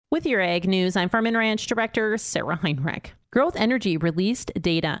With your Ag News, I'm Farm and Ranch Director Sarah Heinrich. Growth Energy released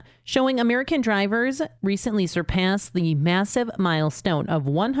data showing American drivers recently surpassed the massive milestone of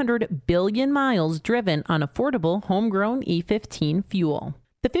 100 billion miles driven on affordable homegrown E15 fuel.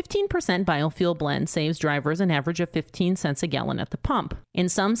 The 15% biofuel blend saves drivers an average of 15 cents a gallon at the pump. In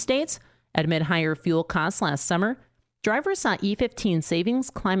some states, amid higher fuel costs last summer, drivers saw E15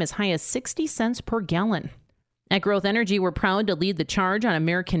 savings climb as high as 60 cents per gallon. At Growth Energy, we're proud to lead the charge on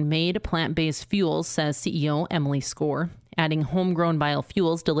American-made plant-based fuels, says CEO Emily Score. Adding homegrown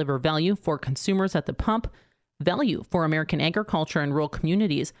biofuels deliver value for consumers at the pump, value for American agriculture and rural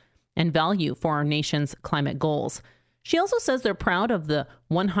communities, and value for our nation's climate goals. She also says they're proud of the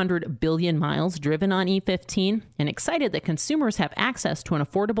 100 billion miles driven on E15 and excited that consumers have access to an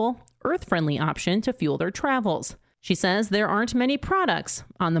affordable, earth-friendly option to fuel their travels. She says there aren't many products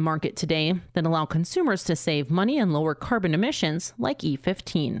on the market today that allow consumers to save money and lower carbon emissions like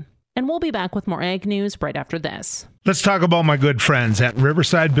E15. And we'll be back with more Ag News right after this. Let's talk about my good friends at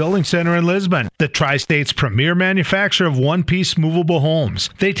Riverside Building Center in Lisbon, the Tri-State's premier manufacturer of one-piece movable homes.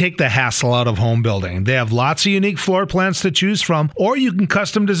 They take the hassle out of home building. They have lots of unique floor plans to choose from, or you can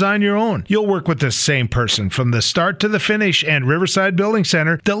custom design your own. You'll work with the same person from the start to the finish, and Riverside Building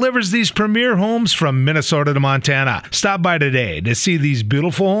Center delivers these premier homes from Minnesota to Montana. Stop by today to see these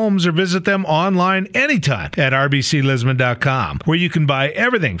beautiful homes or visit them online anytime at rbclisbon.com, where you can buy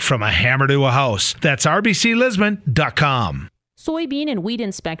everything from a hammer to a house. That's rbclisbon.com. Soybean and wheat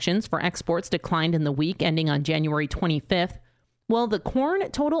inspections for exports declined in the week ending on January 25th, while the corn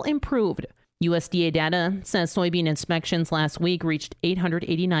total improved. USDA data says soybean inspections last week reached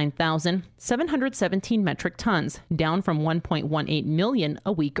 889,717 metric tons, down from 1.18 million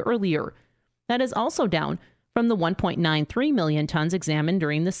a week earlier. That is also down from the 1.93 million tons examined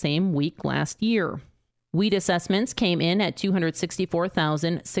during the same week last year. Wheat assessments came in at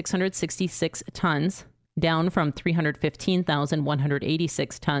 264,666 tons, down from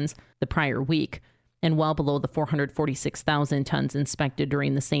 315,186 tons the prior week, and well below the 446,000 tons inspected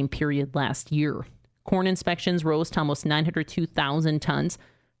during the same period last year. Corn inspections rose to almost 902,000 tons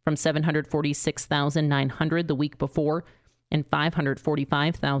from 746,900 the week before and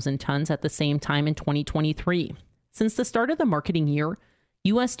 545,000 tons at the same time in 2023. Since the start of the marketing year,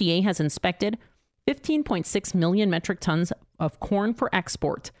 USDA has inspected 15.6 million metric tons of corn for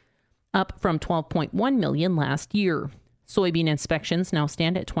export, up from 12.1 million last year. Soybean inspections now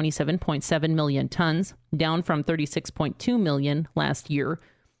stand at 27.7 million tons, down from 36.2 million last year.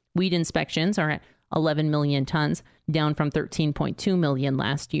 Wheat inspections are at 11 million tons, down from 13.2 million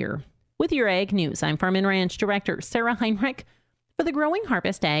last year. With your Ag News, I'm Farm and Ranch Director Sarah Heinrich for the Growing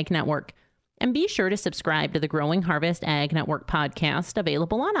Harvest Ag Network. And be sure to subscribe to the Growing Harvest Ag Network podcast,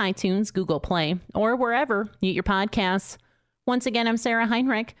 available on iTunes, Google Play, or wherever you get your podcasts. Once again, I'm Sarah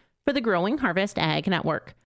Heinrich for the Growing Harvest Ag Network.